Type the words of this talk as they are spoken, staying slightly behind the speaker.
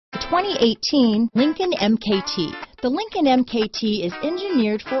2018 Lincoln MKT. The Lincoln MKT is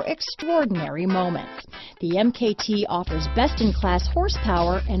engineered for extraordinary moments. The MKT offers best-in-class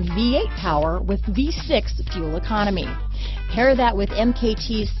horsepower and V8 power with V6 fuel economy. Pair that with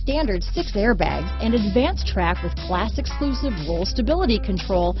MKT's standard 6 airbags and advanced track with class-exclusive roll stability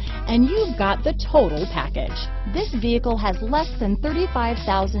control, and you've got the total package. This vehicle has less than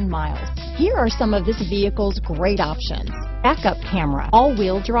 35,000 miles. Here are some of this vehicle's great options: backup camera,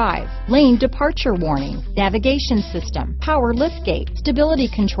 all-wheel drive, lane departure warning, navigation system, power liftgate, stability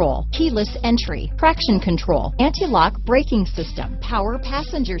control, keyless entry, traction control, anti-lock braking system, power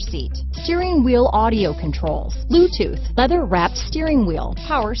passenger seat, steering wheel audio controls, Bluetooth, leather-wrapped steering wheel,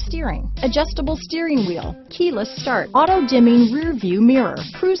 power steering, adjustable steering wheel, keyless start, auto-dimming rear view mirror,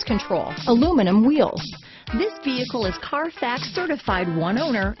 cruise control, aluminum wheels. This vehicle is Carfax certified one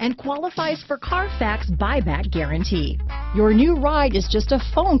owner and qualifies for Carfax buyback guarantee. Your new ride is just a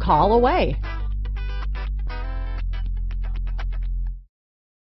phone call away.